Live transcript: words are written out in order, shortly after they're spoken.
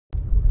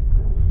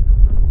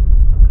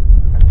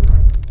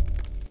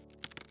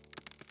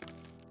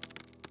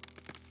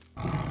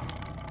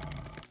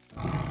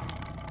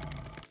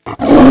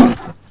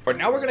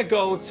Now we're going to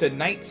go to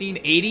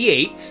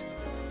 1988.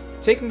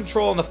 Taking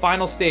control on the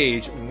final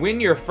stage.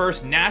 Win your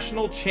first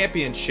national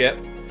championship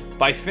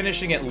by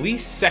finishing at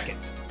least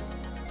second.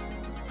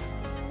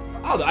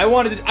 Oh,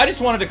 I just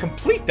wanted to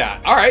complete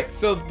that. All right,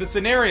 so the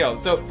scenario.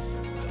 So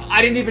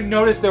I didn't even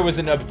notice there was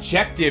an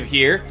objective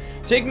here.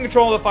 Taking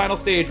control of the final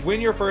stage. Win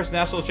your first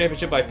national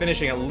championship by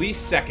finishing at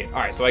least second.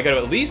 All right, so I got to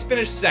at least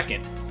finish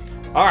second.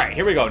 All right,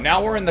 here we go.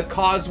 Now we're in the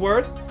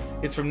Cosworth.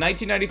 It's from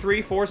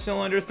 1993,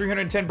 4-cylinder,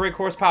 310 brake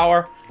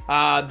horsepower.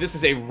 This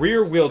is a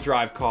rear-wheel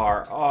drive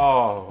car.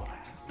 Oh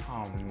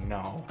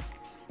no.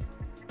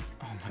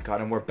 Oh my god,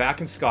 and we're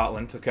back in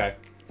Scotland. Okay,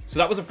 so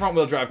that was a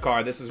front-wheel drive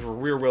car. This is a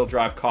rear-wheel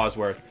drive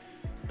Cosworth.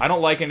 I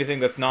don't like anything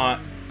that's not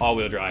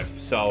all-wheel drive,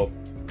 so...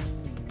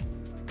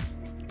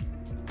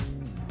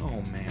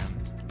 Oh man.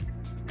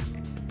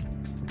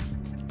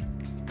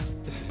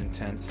 This is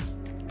intense.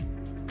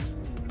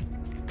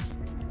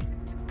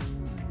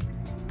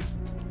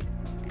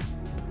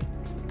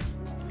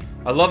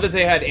 I love that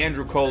they had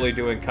Andrew Coley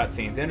doing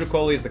cutscenes. Andrew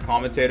Coley is the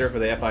commentator for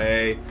the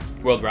FIA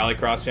World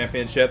Rallycross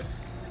Championship.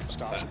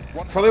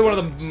 Probably one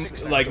of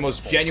the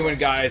most genuine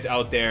guys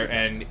out there,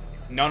 and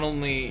not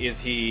only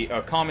is he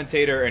a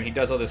commentator and he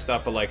does all this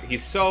stuff, but like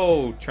he's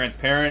so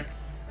transparent.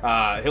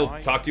 He'll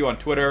talk to you on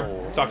Twitter,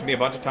 talk to me a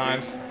bunch of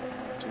times.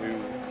 2,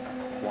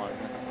 1,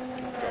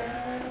 go.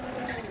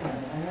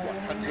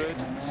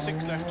 100,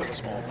 6 left of a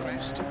small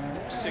crest.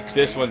 60,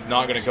 this one's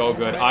not going to go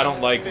good. I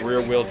don't like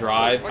rear-wheel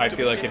drive. I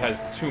feel like it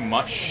has too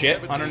much shit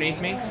 70, underneath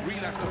me.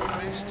 3 left of a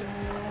crest.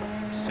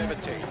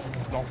 70,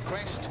 long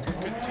crest,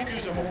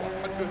 continues over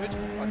 100,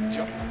 and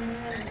jump.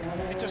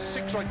 Into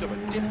 6 right of a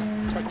dip,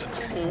 tightens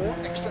 4,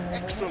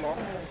 extra long.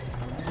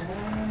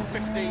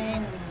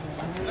 15,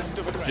 left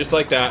of a crest. Just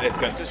like that, it's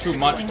got too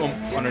much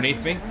oomph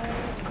underneath me.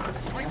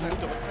 5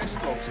 left of a crest,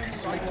 logs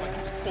inside,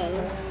 tightens 4.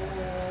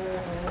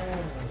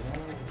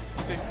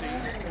 50,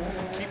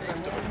 keep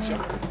left of a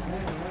jump.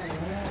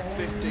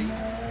 50,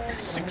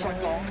 6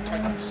 right long,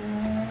 tightens.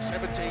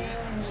 70,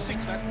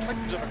 6 left,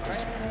 tightens of a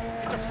crest.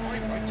 Into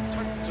 5 right,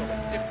 tightens of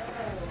a dip.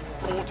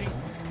 40,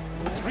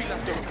 3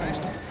 left of a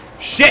crest.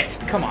 Shit!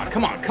 Come on,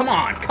 come on, come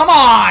on, come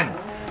on!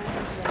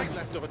 5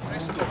 left of a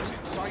crest, logs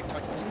inside,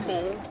 tightens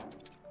 4.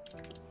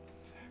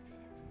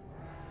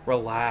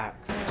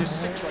 Relax. Into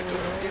 6 right of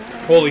a dip.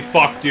 Holy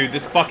fuck, dude,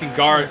 this fucking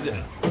guard.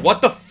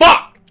 What the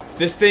fuck?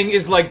 This thing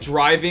is like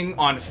driving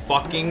on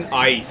fucking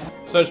ice.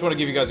 So I just want to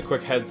give you guys a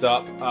quick heads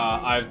up.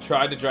 I've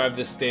tried to drive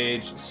this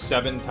stage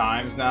 7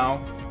 times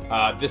now.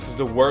 This is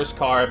the worst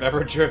car I've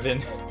ever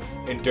driven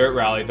in Dirt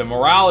Rally. The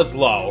morale is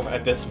low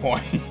at this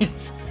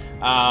point.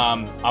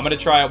 I'm going to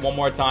try it one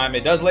more time.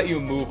 It does let you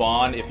move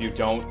on if you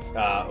don't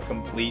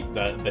complete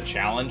the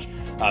challenge.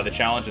 The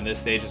challenge in this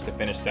stage is to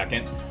finish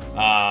second.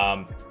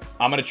 I'm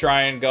going to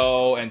try and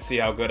go and see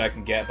how good I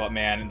can get. But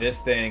man,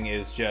 this thing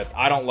is just...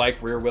 I don't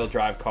like rear-wheel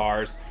drive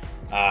cars.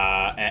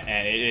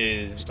 And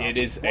it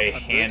is a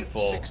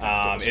handful.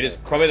 It is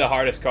probably the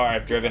hardest car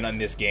I've driven in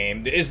this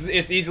game.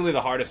 It's easily the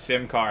hardest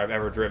sim car I've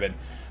ever driven.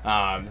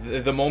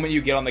 The moment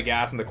you get on the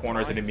gas in the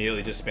corners, it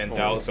immediately just spins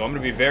out. So I'm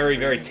going to be very,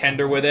 very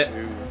tender with it.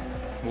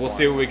 We'll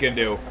see what we can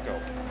do.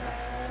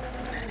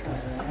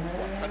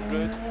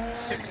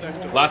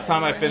 Last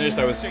time I finished,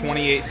 I was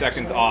 28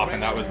 seconds off,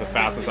 and that was the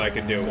fastest I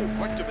could do.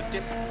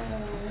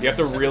 You have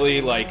to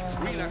really, like,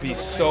 be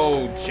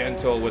so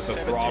gentle with the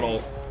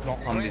throttle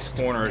on these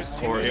corners,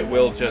 or it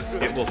will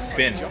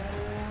spin.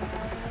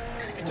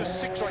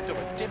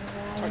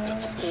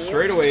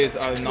 Straightaways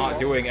are not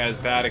doing as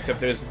bad, except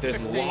there's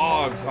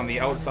logs on the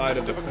outside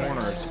of the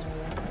corners.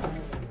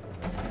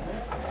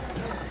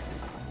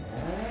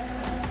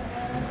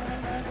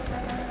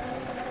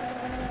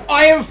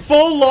 I am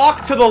full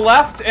lock to the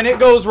left and it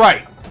goes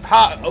right.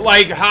 How?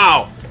 Like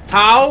how?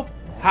 How?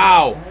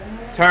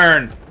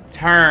 Turn.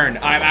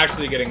 I'm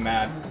actually getting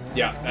mad.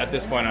 Yeah, at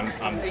this point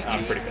I'm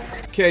pretty pissed.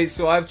 Okay,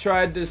 so I've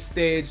tried this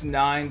stage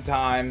 9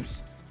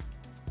 times.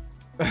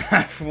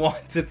 I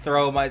want to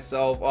throw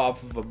myself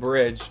off of a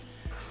bridge.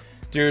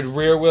 Dude,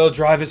 rear-wheel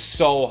drive is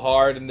so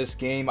hard in this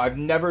game. I've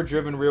never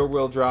driven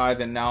rear-wheel drive,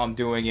 and now I'm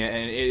doing it,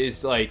 and it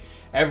is like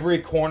every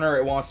corner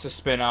it wants to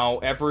spin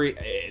out.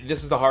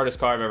 This is the hardest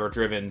car I've ever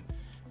driven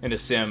in a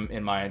sim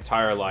in my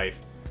entire life.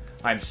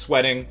 I'm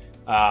sweating.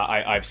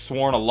 I've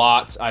sworn a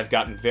lot. I've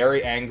gotten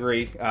very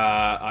angry.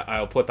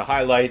 I'll put the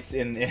highlights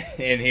in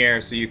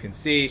here so you can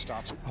see.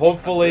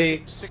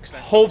 Hopefully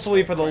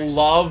for the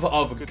love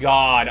of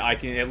God, I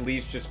can at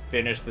least just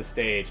finish the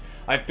stage.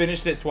 I've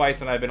finished it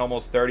twice and I've been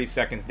almost 30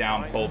 seconds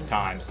down both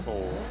times.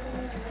 4,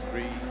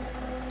 3,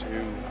 2,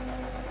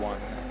 1,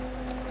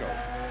 go.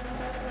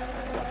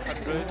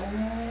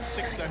 100,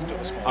 6 left of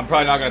a small. I'm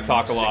probably not going to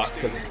talk a lot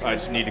because I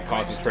just need to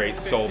concentrate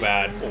so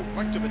bad.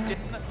 Right of a dip,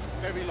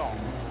 very long.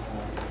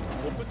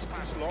 Opens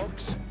past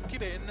logs,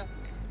 keep in.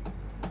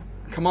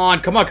 Come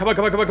on. Tightens.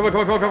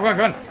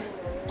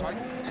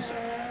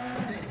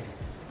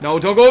 No,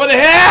 don't go over the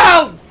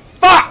hill!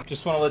 Fuck!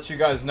 Just want to let you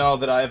guys know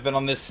that I've been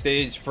on this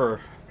stage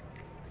for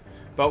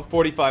about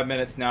 45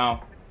 minutes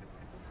now.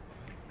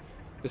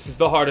 This is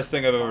the hardest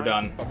thing I've ever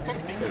done.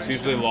 There's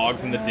usually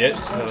logs in the ditch,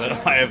 so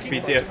that I have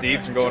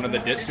PTSD from going in the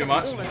ditch too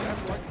much.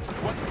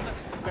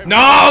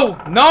 No!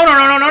 No, no,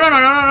 no, no, no, no, no,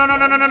 no, no,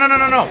 no, no, no, no, no,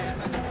 no, no.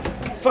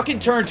 Fucking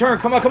turn, turn.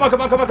 Come on, come on,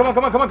 come on, come on, come on,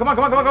 come on, come on, come on,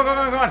 come on, come on, come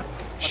on, come on.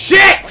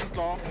 Shit!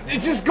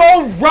 Just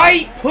go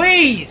right,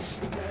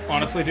 please!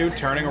 Honestly, dude,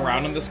 turning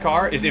around in this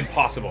car is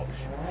impossible.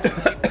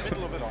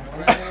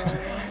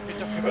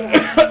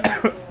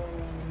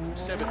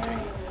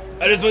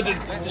 I just went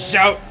to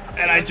shout,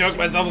 and I choked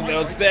myself with my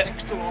own spit.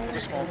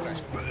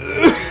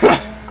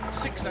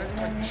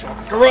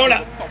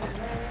 Corona!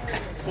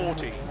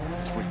 40,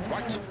 3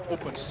 right,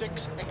 open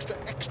 6,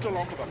 extra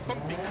long of a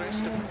bumpy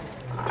crest.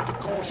 Into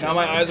caution. Now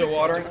my eyes are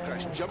watering.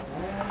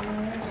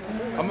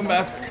 I'm a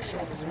mess.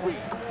 3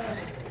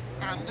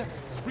 and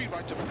 3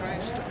 right of a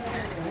crest.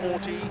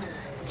 40,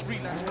 3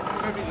 left,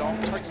 very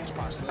long, tightens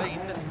past lane.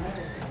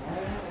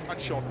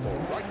 And short 4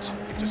 right,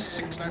 into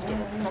 6 left of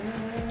a bump,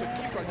 to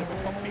keep right of a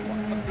bumpy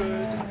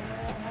 100.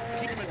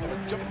 Keep middle of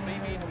a jump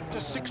maybe,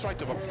 to 6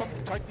 right of a bump,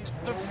 tightens,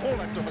 to 4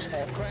 left of a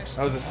small crest.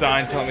 That was a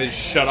sign telling me to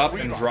shut up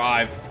and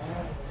drive.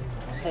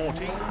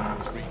 40, 3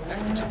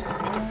 left,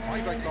 into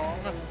 5 right long,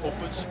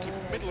 opens, keep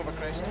middle of a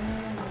crest,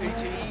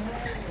 80,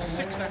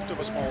 6 left of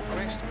a small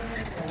crest,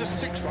 to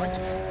 6 right,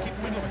 keep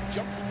middle of a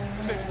jump,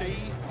 50,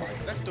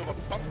 5 left of a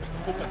bump,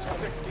 opens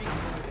 50,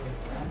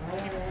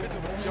 keep middle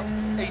of a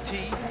jump,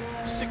 80,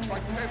 6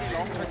 right, very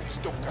long, tightens,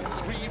 don't cut,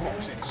 3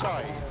 box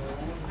inside,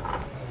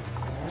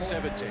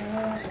 70,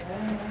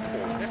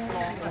 4 left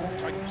long,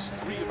 tightens,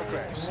 3 of a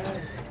crest,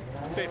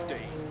 50,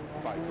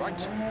 5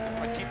 right,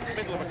 and keep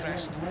middle of a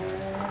crest,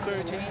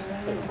 30,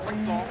 4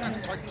 right long,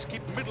 and tightens,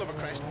 keep middle of a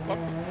crest,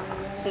 bump,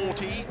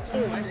 40,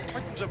 4 left,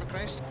 tightens of a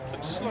crest,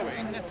 and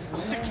slowing,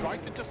 6 right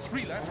into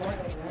 3 left,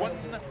 tightens 1,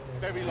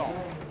 very long,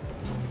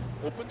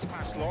 opens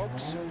past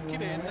logs,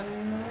 keep in,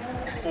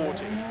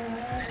 40,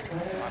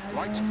 flat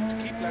right, to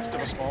keep left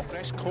of a small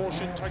crest,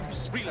 caution, tightens,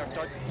 3 left,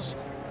 tightens,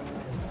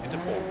 into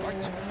 4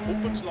 right,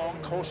 opens long,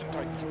 caution,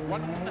 tightens,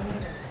 1,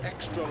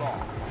 extra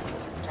long,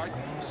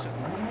 tightens,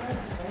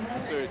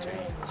 30,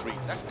 3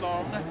 left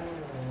long,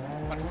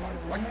 and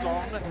 5 right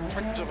long,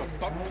 tightens of a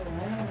bump,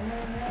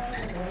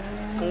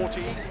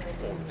 40,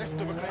 4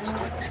 left of a crest,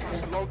 tightens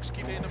past logs,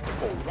 keep in up to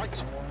 4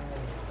 right,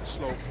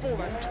 slow 4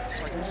 left,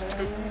 tightens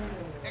 2,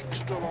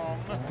 extra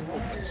long,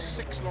 opens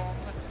 6 long,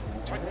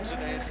 tightens an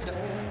end,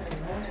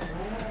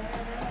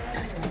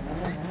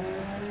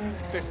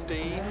 50,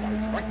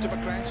 5 right of a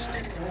crest,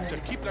 to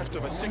keep left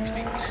of a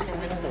 60, slow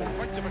in 4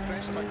 right of a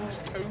crest, tightens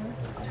 2,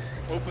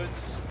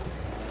 opens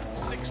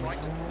 6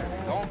 right,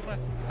 very long.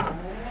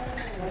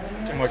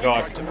 Oh my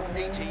god. Right of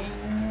 80,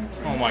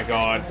 Oh my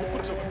god.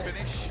 opens up a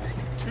finish,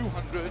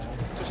 200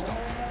 to stop.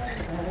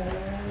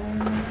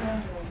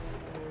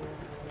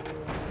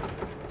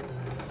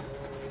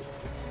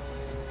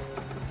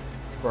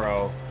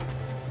 Bro.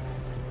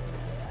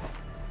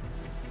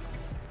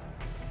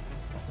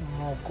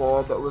 Oh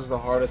god, that was the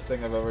hardest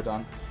thing I've ever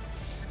done.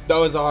 That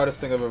was the hardest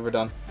thing I've ever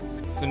done.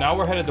 So now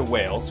we're headed to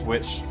Wales,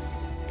 which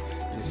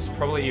is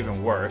probably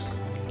even worse.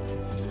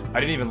 I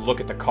didn't even look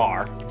at the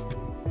car.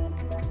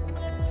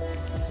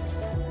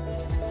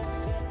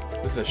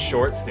 This is a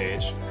short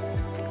stage.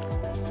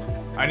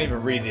 I didn't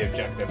even read the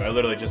objective. I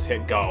literally just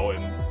hit go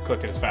and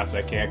clicked it as fast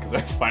as I can because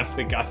I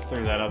finally got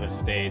through that other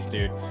stage,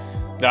 dude.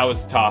 That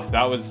was tough.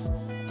 That was...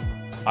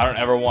 I don't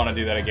ever want to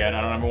do that again.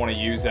 I don't ever want to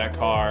use that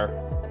car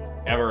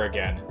ever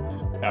again.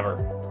 Ever.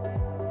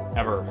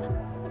 Ever.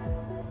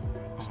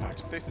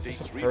 Starts 50, Is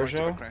this a 3 right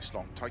Peugeot? of a crest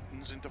long,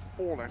 tightens into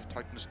 4 left,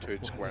 tightens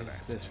turn square What is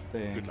left. this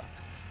thing? Good luck.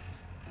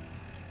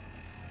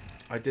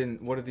 I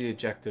didn't... What are the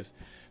objectives?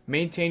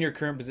 Maintain your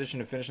current position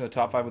to finish in the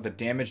top 5 with a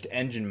damaged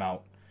engine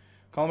mount.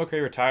 Colin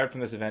Mcrea retired from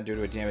this event due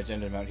to a damaged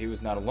engine mount. He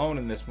was not alone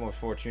in this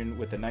misfortune,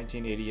 with the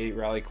 1988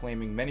 rally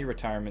claiming many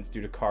retirements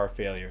due to car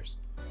failures.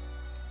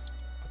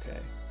 Okay.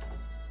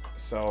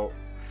 So...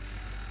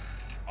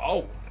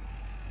 Oh!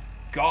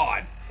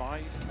 God!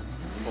 5,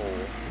 4,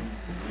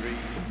 3,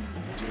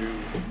 2,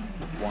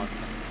 1,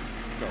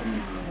 go.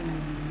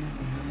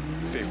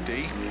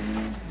 50.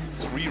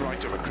 3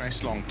 right of a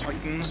crest long,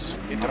 tightens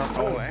into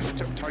 4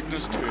 left,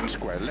 tightens turn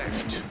square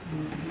left.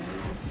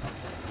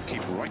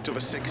 Keep right of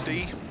a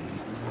 60.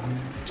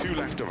 2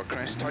 left of a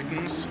crest,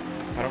 tightens.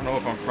 I don't know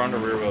if I'm front or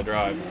rear wheel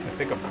drive. I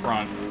think I'm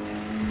front.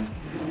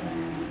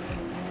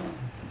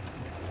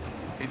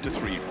 Into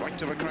 3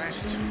 right of a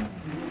crest.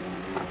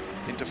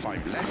 Into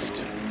 5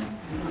 left.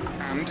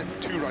 And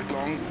 2 right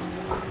long.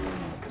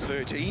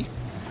 30.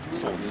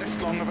 4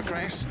 left long of a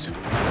crest.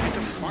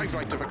 Into 5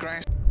 right of a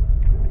crest.